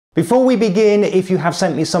Before we begin, if you have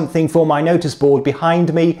sent me something for my notice board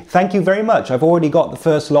behind me, thank you very much. I've already got the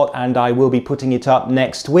first lot and I will be putting it up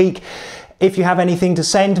next week. If you have anything to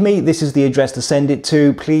send me, this is the address to send it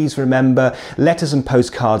to. Please remember, letters and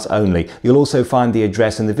postcards only. You'll also find the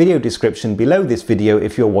address in the video description below this video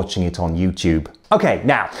if you're watching it on YouTube. Okay,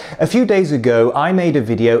 now, a few days ago I made a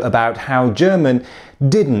video about how German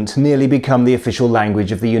didn't nearly become the official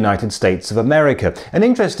language of the United States of America. And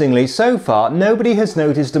interestingly, so far, nobody has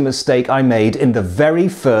noticed a mistake I made in the very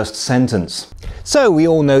first sentence. So we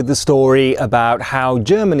all know the story about how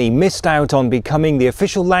Germany missed out on becoming the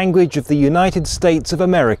official language of the United States of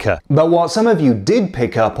America. But what some of you did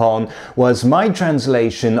pick up on was my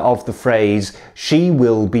translation of the phrase, she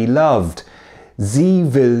will be loved. Sie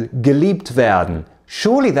will geliebt werden.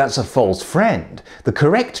 Surely that's a false friend. The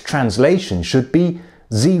correct translation should be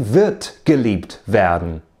Sie wird geliebt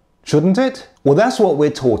werden. Shouldn't it? Well, that's what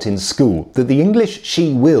we're taught in school, that the English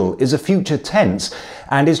she will is a future tense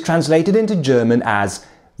and is translated into German as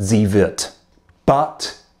sie wird.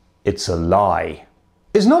 But it's a lie.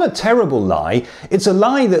 It's not a terrible lie, it's a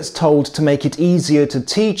lie that's told to make it easier to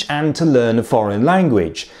teach and to learn a foreign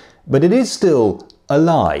language. But it is still a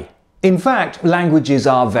lie. In fact, languages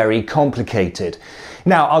are very complicated.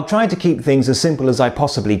 Now, I'll try to keep things as simple as I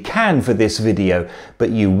possibly can for this video, but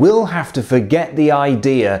you will have to forget the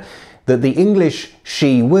idea that the English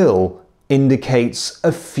she will indicates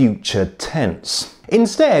a future tense.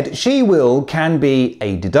 Instead, she will can be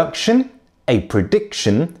a deduction, a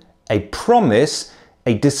prediction, a promise,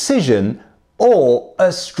 a decision, or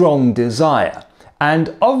a strong desire.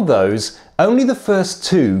 And of those, only the first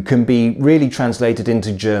two can be really translated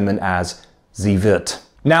into German as sie wird.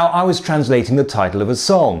 Now, I was translating the title of a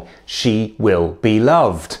song, She Will Be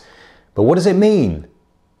Loved. But what does it mean?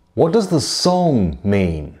 What does the song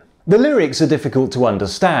mean? The lyrics are difficult to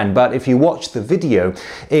understand, but if you watch the video,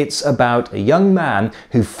 it's about a young man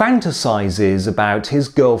who fantasizes about his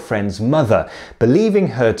girlfriend's mother, believing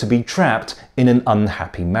her to be trapped in an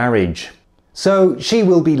unhappy marriage. So, she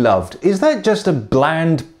will be loved. Is that just a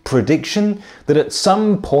bland prediction that at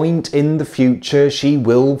some point in the future she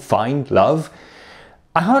will find love?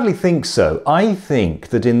 I hardly think so. I think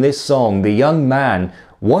that in this song the young man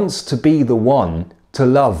wants to be the one to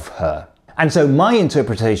love her. And so my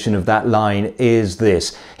interpretation of that line is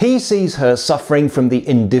this. He sees her suffering from the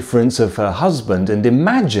indifference of her husband and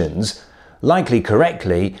imagines, likely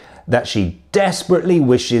correctly, that she desperately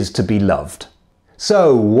wishes to be loved.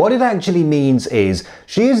 So what it actually means is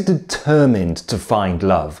she is determined to find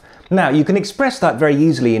love. Now, you can express that very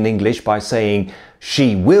easily in English by saying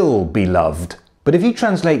she will be loved. But if you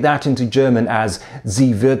translate that into German as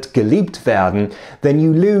sie wird geliebt werden, then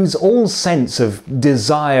you lose all sense of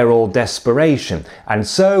desire or desperation. And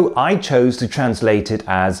so I chose to translate it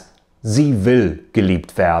as sie will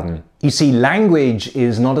geliebt werden. You see, language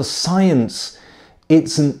is not a science,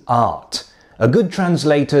 it's an art. A good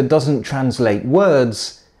translator doesn't translate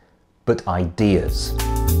words, but ideas.